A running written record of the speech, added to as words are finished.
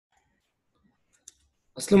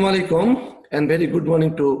Assalamu alaikum and very good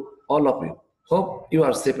morning to all of you. Hope you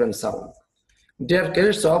are safe and sound. Dear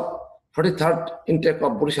cadets of 43rd intake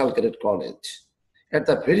of Burishal Cadet College, at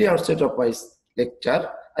the very outset of my lecture,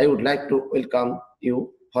 I would like to welcome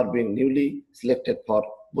you for being newly selected for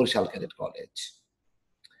Burishal Cadet College.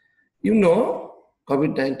 You know,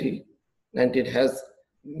 COVID-19 has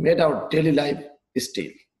made our daily life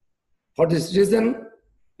still. For this reason,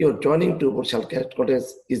 your joining to Burishal Cadet College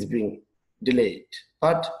is being delayed,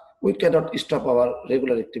 but we cannot stop our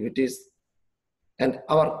regular activities and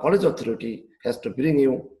our college authority has to bring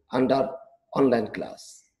you under online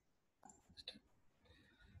class.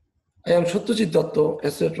 I am Satyajit Datta,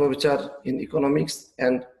 Associate Professor in Economics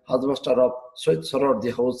and Housemaster of Soit Soror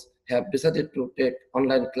House, have decided to take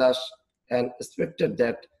online class and expected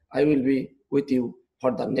that I will be with you for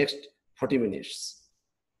the next 40 minutes.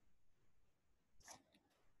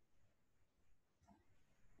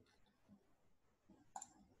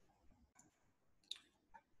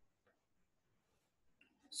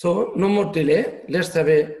 So no more delay, let's have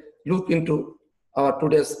a look into our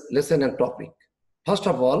today's lesson and topic. First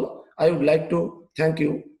of all, I would like to thank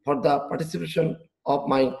you for the participation of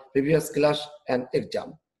my previous class and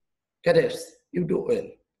exam. Cadets, you do well.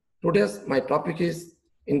 Today's my topic is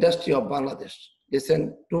Industry of Bangladesh.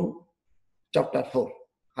 Listen to chapter 4.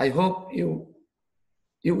 I hope you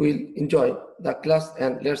will enjoy the class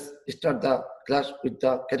and let's start the class with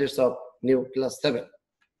the cadets of new class 7.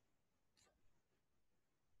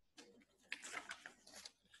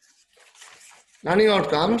 Learning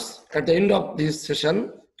outcomes. At the end of this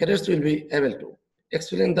session, cadets will be able to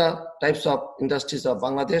explain the types of industries of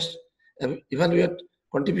Bangladesh, evaluate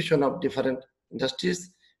contribution of different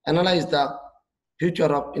industries, analyze the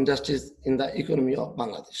future of industries in the economy of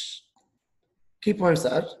Bangladesh. Key points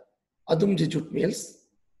are Adumji jute mills,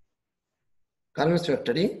 garments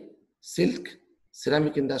factory, silk,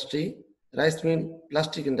 ceramic industry, rice mill,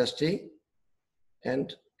 plastic industry,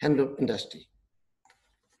 and handloom industry.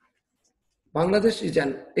 Bangladesh is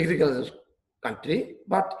an agricultural country,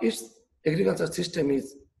 but its agriculture system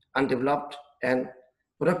is undeveloped and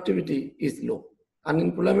productivity is low.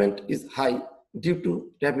 Unemployment is high due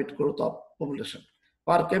to rapid growth of population.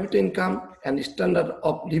 Per capita income and standard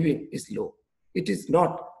of living is low. It is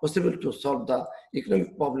not possible to solve the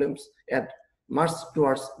economic problems and march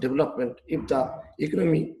towards development if the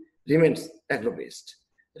economy remains agro-based.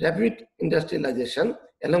 Rapid industrialization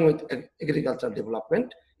along with agricultural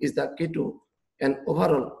development is the key to an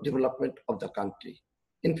overall development of the country.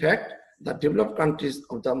 In fact, the developed countries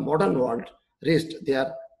of the modern world reached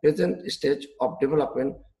their present stage of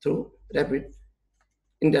development through rapid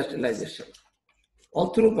industrialization.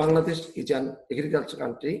 Although Bangladesh is an agricultural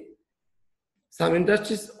country, some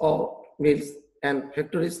industries or mills and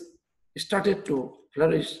factories started to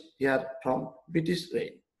flourish here from British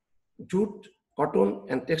reign. Jute, cotton,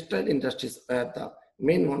 and textile industries were the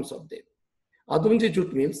main ones of them. Adumji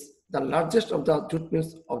jute mills, the largest of the jute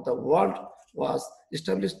mills of the world, was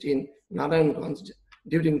established in Narayanganj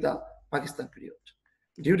during the Pakistan period.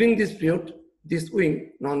 During this period, this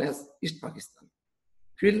wing, known as East Pakistan,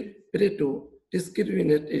 fell prey to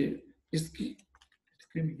discriminatory.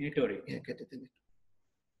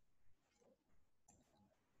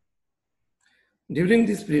 During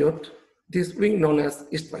this period, this wing, known as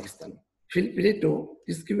East Pakistan, fell prey to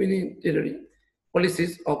discriminatory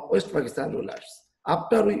policies of West Pakistan rulers.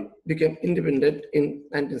 After we became independent in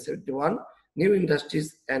 1971, new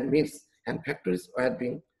industries and mills and factories were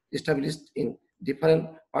being established in different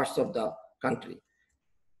parts of the country.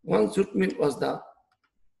 One jute mill was the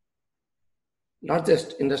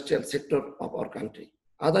largest industrial sector of our country.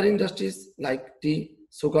 Other industries like tea,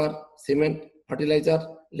 sugar, cement, fertilizer,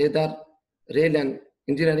 leather, rail and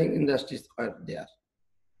engineering industries are there.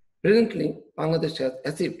 Presently, Bangladesh has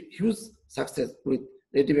achieved huge success with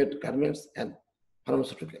ready-made garments and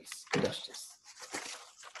pharmaceuticals industries.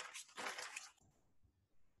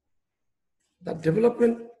 The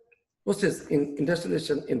development process in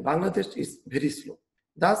industrialization in Bangladesh is very slow.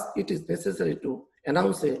 Thus, it is necessary to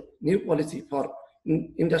announce a new policy for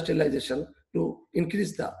industrialization to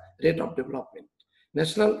increase the rate of development.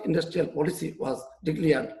 National Industrial Policy was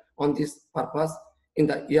declared on this purpose in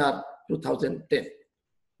the year 2010.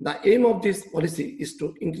 The aim of this policy is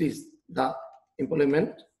to increase the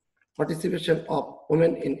employment, participation of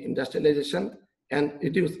women in industrialization, and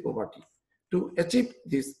reduce poverty. To achieve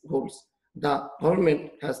these goals, the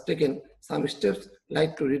government has taken some steps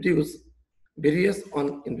like to reduce barriers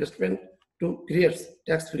on investment, to create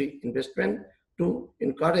tax-free investment, to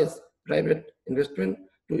encourage private investment,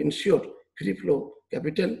 to ensure free flow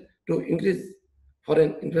capital, to increase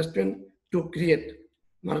foreign investment, to create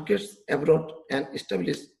markets abroad, and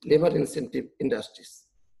establish labor incentive industries.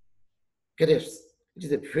 Careers. It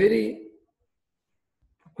is a very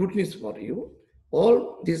good news for you.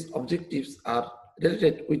 All these objectives are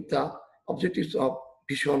related with the objectives of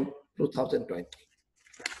Vision 2020.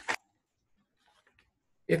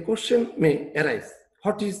 A question may arise,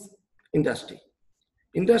 what is industry?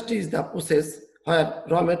 Industry is the process where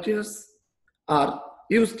raw materials are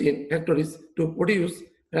used in factories to produce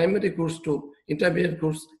primary goods to intermediate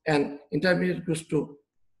goods and intermediate goods to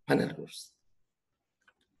final goods.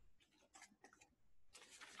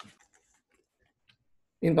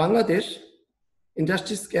 In Bangladesh,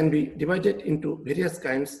 industries can be divided into various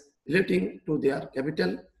kinds relating to their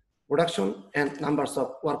capital, production, and numbers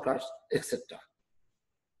of workers, etc.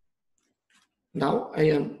 Now I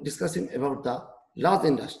am discussing about the large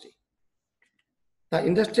industry. The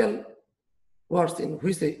industrial works in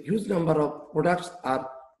which a huge number of products are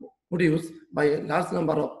produced by a large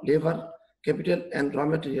number of labor, capital, and raw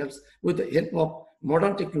materials with the help of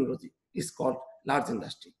modern technology is called large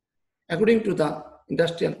industry. According to the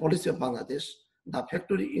industrial policy of Bangladesh, the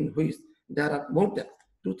factory in which there are more than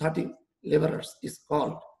 230 laborers is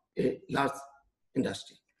called a large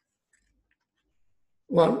industry.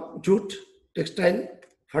 1. Jute, textile,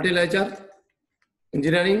 fertilizer,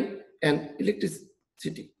 engineering, and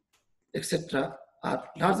electricity, etc. are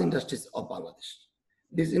large industries of Bangladesh.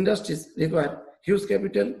 These industries require huge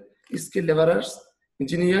capital, skilled laborers,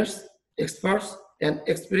 engineers, experts, and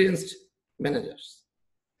experienced managers.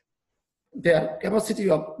 Their capacity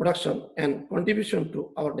of production and contribution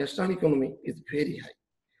to our national economy is very high.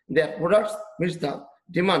 Their products meet the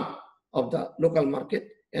demand of the local market,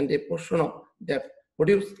 and a portion of that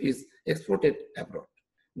produce is exported abroad.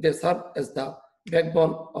 They serve as the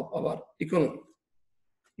backbone of our economy.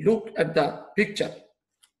 Look at the picture.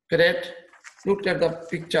 Correct? Look at the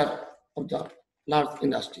picture of the large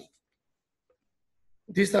industry.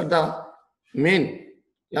 These are the main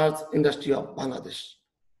large industry of Bangladesh.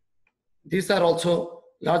 These are also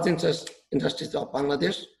large industries of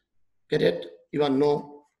Bangladesh. Correct? You all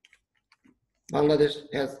know Bangladesh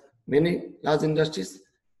has many large industries.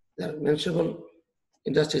 There are mentionable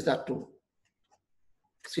industries that are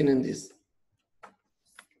seen in this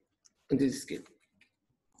scheme.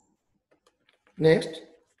 Next,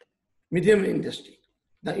 medium industry.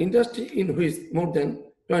 The industry in which more than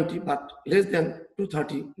 20 but less than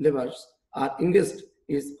 230 laborers are engaged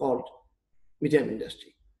is called medium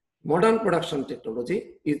industry. Modern production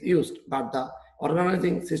technology is used, but the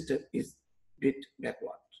organizing system is a bit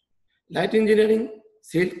backward. Light engineering,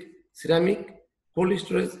 silk, ceramic, cold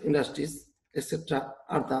storage industries, etc.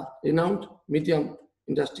 are the renowned medium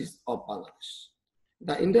industries of Bangladesh.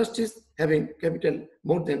 The industries having capital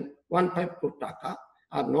more than 15 crore taka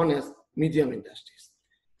are known as medium industries.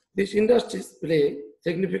 These industries play a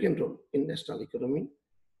significant role in national economy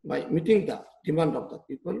by meeting the demand of the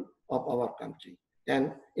people of our country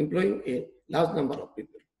and employing a large number of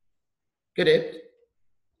people. Correct?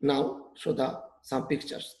 Now show some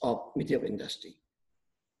pictures of medium industry.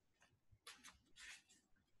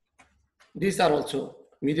 These are also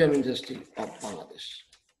medium industry of Bangladesh.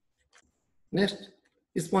 Next,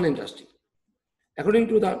 small industry. According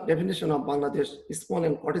to the definition of Bangladesh small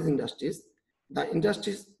and cottage industries, the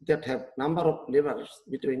industries that have number of laborers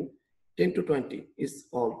between 10 to 20 is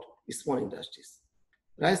called small industries.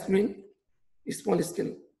 Rice mill, small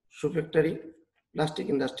scale shoe factory, plastic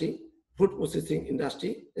industry, food processing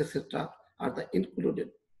industry, etc. are the included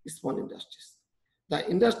small industries. The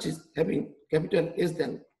industries having capital less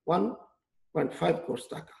than 1.5 crore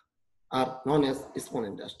taka are known as small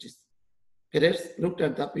industries. Let's look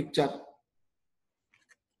at the picture.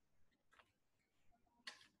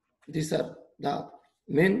 These are the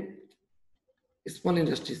main small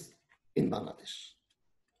industries in Bangladesh.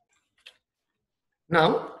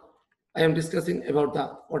 Now, I am discussing about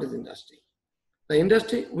the cottage industry. The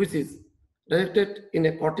industry which is directed in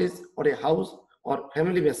a cottage or a house or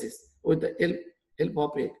family basis with the help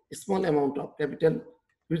of a small amount of capital,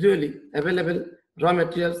 usually available raw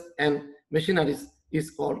materials and machineries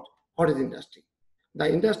is called cottage industry.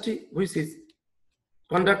 The industry which is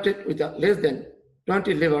conducted with less than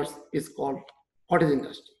 20 laborers is called cottage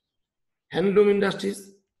industry. Handloom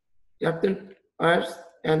industries, earthenwares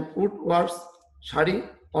and woodworks, shari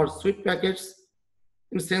or sweet packets,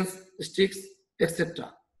 incense sticks,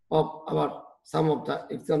 etc. are some of the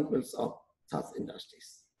examples of such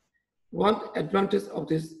industries. One advantage of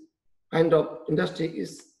this kind of industry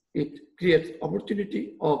is it creates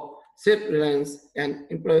opportunity of self-reliance and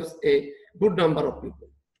employs a good number of people.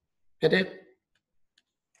 Correct?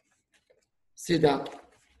 See the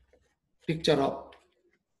picture of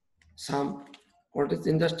some cottage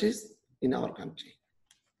industries in our country.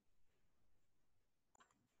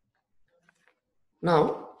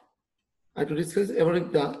 Now, I will discuss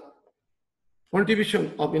about the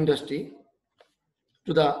contribution of industry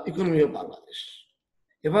to the economy of Bangladesh.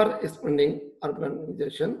 Ever-expanding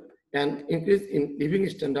urbanization and increase in living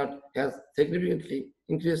standard has significantly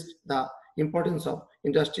increased the importance of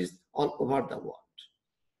industries all over the world.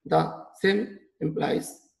 The same implies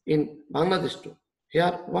in Bangladesh too.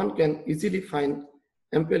 Here one can easily find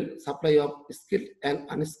ample supply of skilled and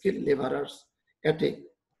unskilled laborers at a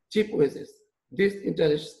cheap wages. This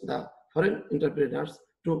interests the foreign entrepreneurs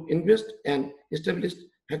to invest and establish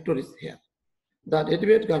factories here. The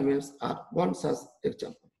ready-made garments are one such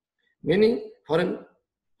example. Many foreign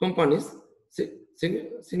companies,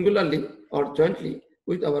 singularly or jointly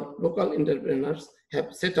with our local entrepreneurs,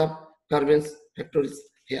 have set up garments factories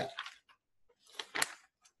here.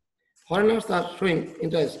 Foreigners are showing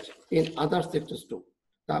interest in other sectors too.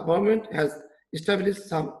 The government has established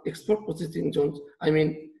some export processing zones,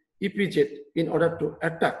 EPZ, in order to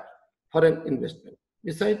attract foreign investment.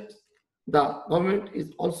 Besides, the government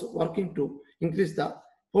is also working to increase the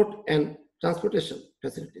port and transportation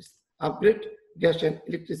facilities, upgrade gas and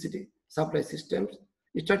electricity supply systems,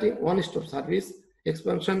 starting one-stop service,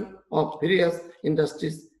 expansion of various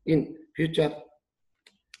industries in future.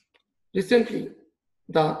 Recently,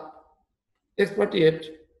 the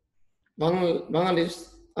expatriate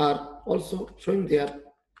Bengalis are also showing their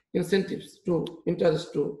incentives to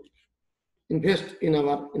interest to invest in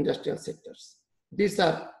our industrial sectors. These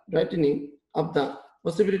are brightening up the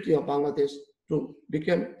possibility of Bangladesh to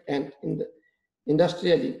become an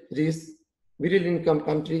industrially rich, middle income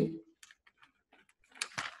country.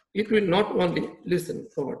 It will not only lessen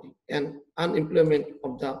poverty and unemployment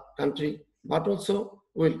of the country, but also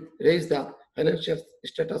will raise the financial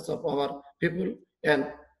status of our people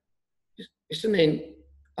and strengthen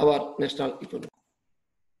our national economy.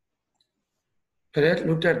 Let's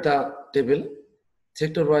look at the table,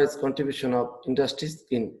 sector-wise contribution of industries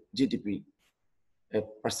in GDP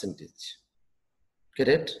percentage.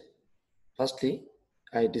 Correct? Firstly,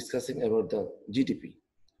 I discussing about the GDP.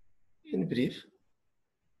 In brief,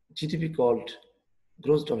 GDP called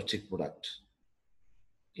gross domestic product.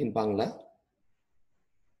 In Bangla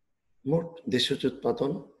মোট দেশজ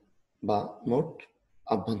উৎপাদন বা মোট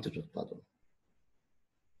আভ্যন্তরীণ উৎপাদন।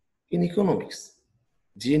 In economics,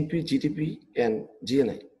 GNP, GDP and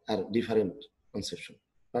GNI are different conception,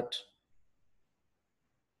 but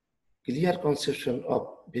clear conception of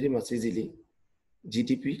very much easily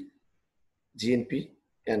GDP, GNP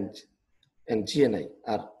and GNI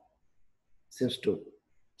are seems to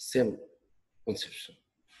same conception.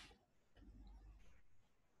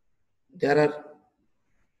 There are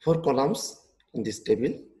 4 columns in this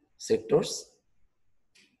table: sectors,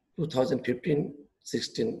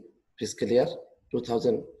 2015-16 fiscal year,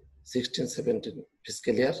 2016-17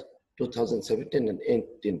 fiscal year, 2017 and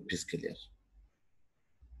 18 fiscal year.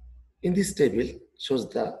 In this table shows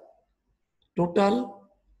the total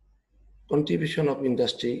contribution of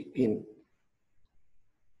industry in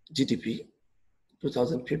GDP.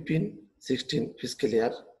 2015-16 fiscal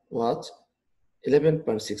year was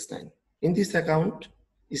 11.69. In this account,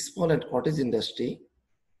 small and cottage industry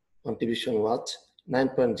contribution was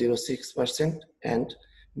 9.06% and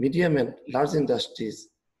medium and large industries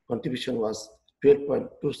contribution was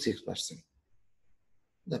 12.26%.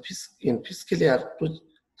 In fiscal year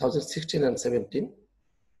 2016 and 17,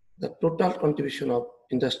 the total contribution of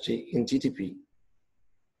industry in GDP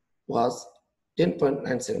was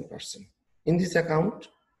 10.97%. In this account,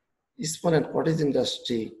 small and cottage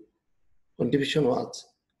industry contribution was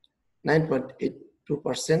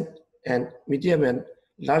 9.82% and medium and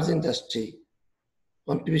large industry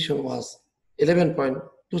contribution was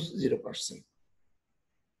 11.20%.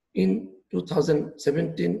 In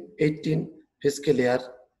 2017-18 fiscal year,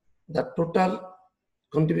 the total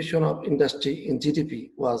contribution of industry in GDP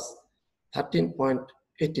was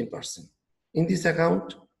 13.18%. In this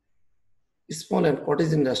account, small and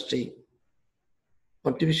cottage industry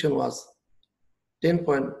contribution was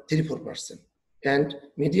 10.34% and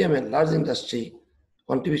medium and large industry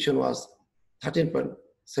contribution was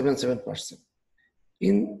 13.77%.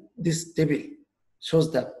 In this table shows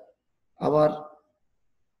that our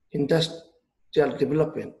industrial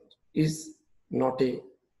development is not a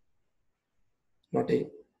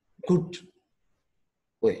good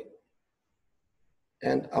way,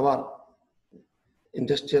 and our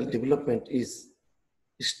industrial development is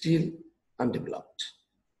still undeveloped.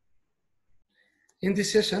 In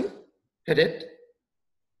this session, cadet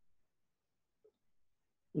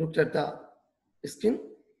looked at the skin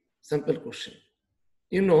sample question.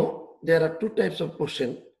 You know there are two types of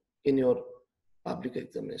question in your public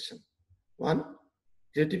examination. One,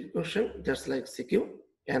 creative question, just like CQ,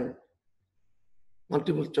 and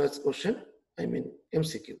multiple choice question, I mean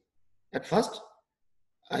MCQ. At first,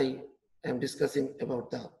 I am discussing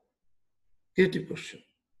about the creative question.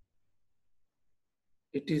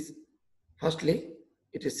 Firstly,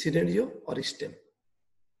 it is scenario or stem.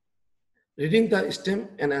 Reading the stem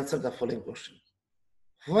and answer the following question.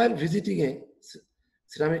 While visiting a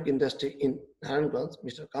ceramic industry in Narayanganj,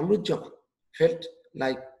 Mr. Kamrujjaman felt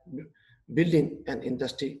like building an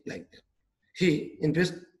industry like that. He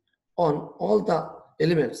invested on all the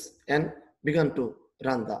elements and began to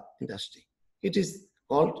run the industry. It is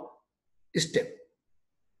called STEM.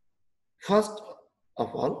 First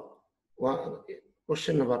of all,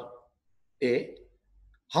 question number A,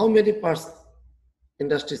 how many parts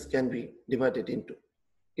industries can be divided into?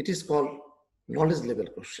 It is called knowledge level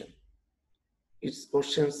question. Its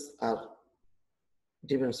questions are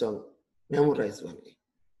depends on memorize only.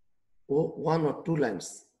 One or two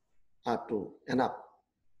lines are to enough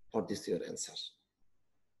for this your answer.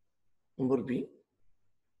 Number B,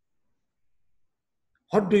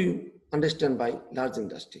 what do you understand by large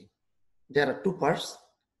industry? There are two parts,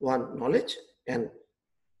 one knowledge and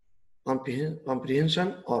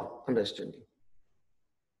comprehension or understanding.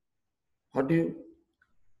 How do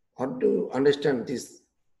you understand this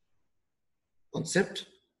concept?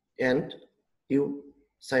 And you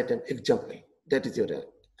cite an example. That is your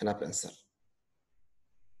enough answer.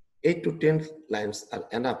 8 to 10 lines are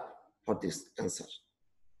enough for this answer.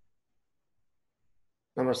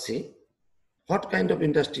 Number C, what kind of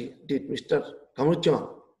industry did Mr. Kamrujjaman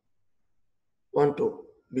want to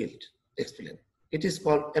build? Explain. It is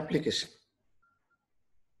called application.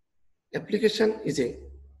 Application is a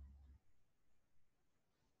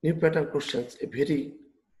new pattern questions, a very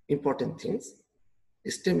important things.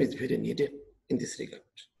 STEM is very needed in this regard.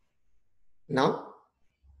 Now,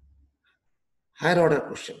 higher order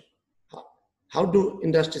question. How do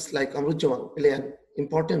industries like Kamrujjaman play an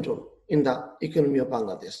important role in the economy of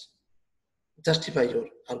Bangladesh? Justify your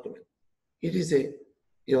argument. It is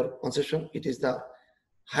your conception. It is the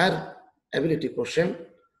higher ability question,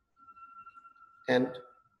 and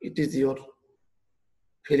it is your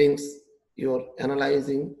feelings, your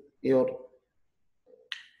analyzing, your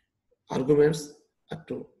arguments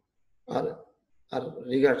are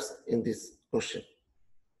regards in this question.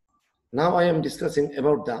 Now I am discussing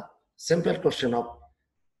about the simple question of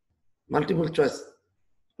multiple choice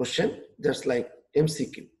question, just like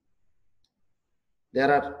MCQ.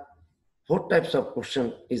 There are 4 types of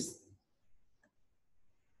question is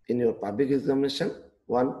in your public examination.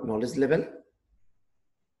 One, knowledge level,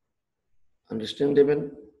 understanding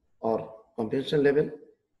level or comprehension level,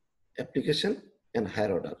 application, and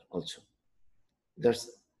higher order also. Those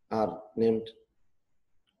are named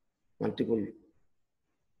multiple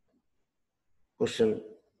question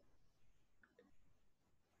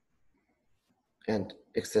and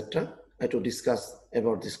etc. I to discuss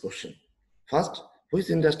about this question. First, which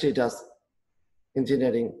industry does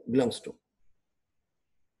engineering belongs to?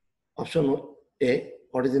 Option A,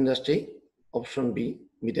 cottage industry. Option B,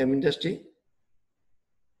 medium industry.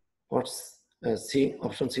 Option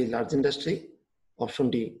C, large industry. Option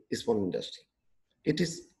D, small industry. It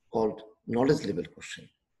is called knowledge level question.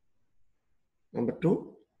 Number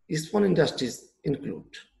 2, small industries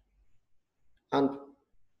include, and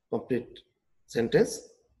complete sentence.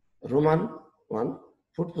 Roman 1,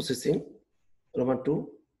 food processing. Roman 2,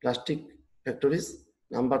 plastic factories.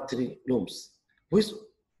 Number 3, looms. Which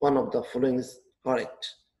one of the following is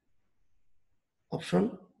correct?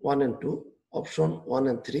 Option 1 and 2, option 1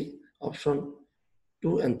 and 3, option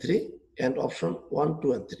 2 and 3, and option 1,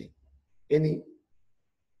 2 and 3. Any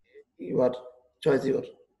your choice, your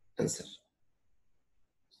answer.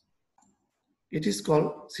 It is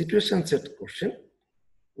called situation set question.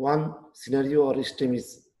 One scenario or STEM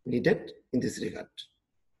is needed in this regard.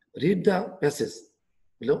 Read the passage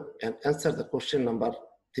below and answer the question number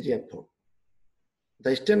 3 and 4.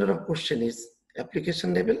 The standard of question is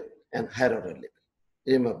application level and higher order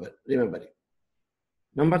level. Remember it.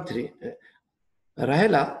 Number 3,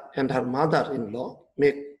 Rahela and her mother-in-law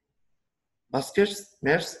make baskets,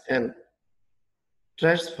 mats, and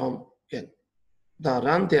trays from cane. They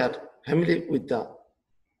run their family with the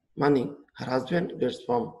money her husband gets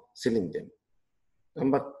from selling them.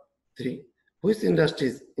 Number 3, which industry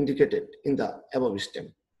is indicated in the above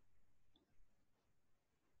STEM?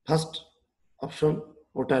 First option,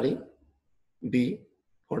 pottery. B,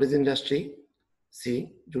 cottage industry.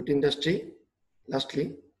 C, jute industry.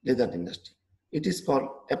 Lastly, leather industry. It is called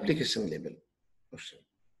application level question.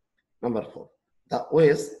 Number 4, the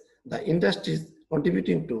ways the industries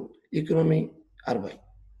contributing to economy are by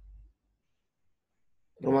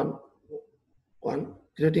Roman 1,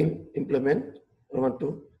 creating employment. Roman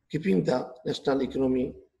 2, keeping the national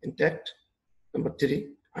economy intact. Number 3,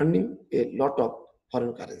 earning a lot of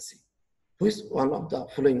foreign currency. Which one of the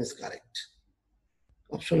following is correct?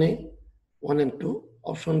 Option A, 1 and 2.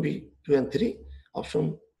 Option B, 2 and 3.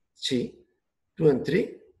 Option C, 2 and 3.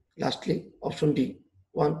 Lastly, option D,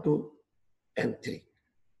 1, 2 and 3.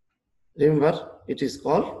 Remember, it is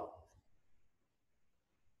called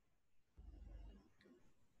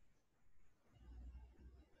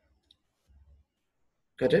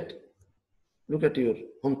cadet. Look at your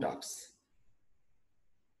home tasks.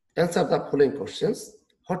 Answer the following questions.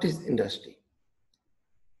 What is industry?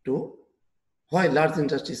 2. Why large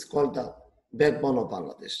industry is called the backbone of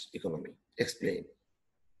Bangladesh economy? Explain.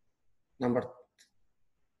 Number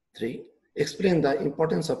 3. Explain the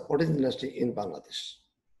importance of cottage industry in Bangladesh.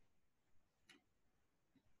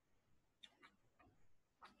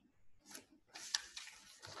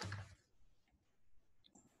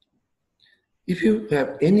 If you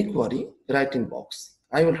have any query, write in box.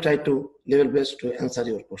 I will try to level best to answer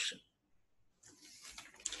your question.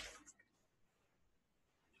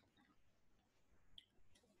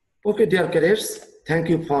 Okay, dear cadets, thank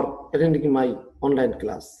you for attending my online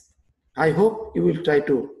class. I hope you will try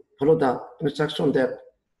to follow the instruction that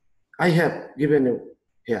I have given you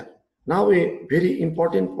here. Now a very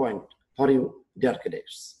important point for you, dear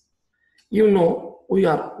cadets. You know we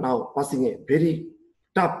are now passing a very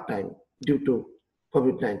tough time due to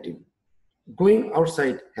COVID-19. Going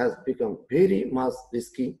outside has become very much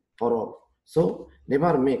risky for all. So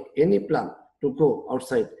never make any plan to go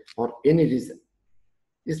outside for any reason.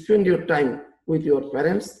 Spend your time with your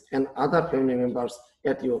parents and other family members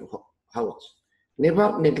at your house.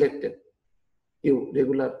 Never neglect your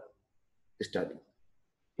regular study.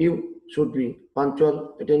 You should be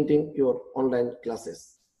punctual attending your online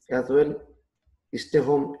classes as well. Stay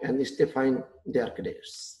home and stay fine, dear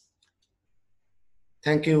cadets.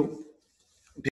 Thank you.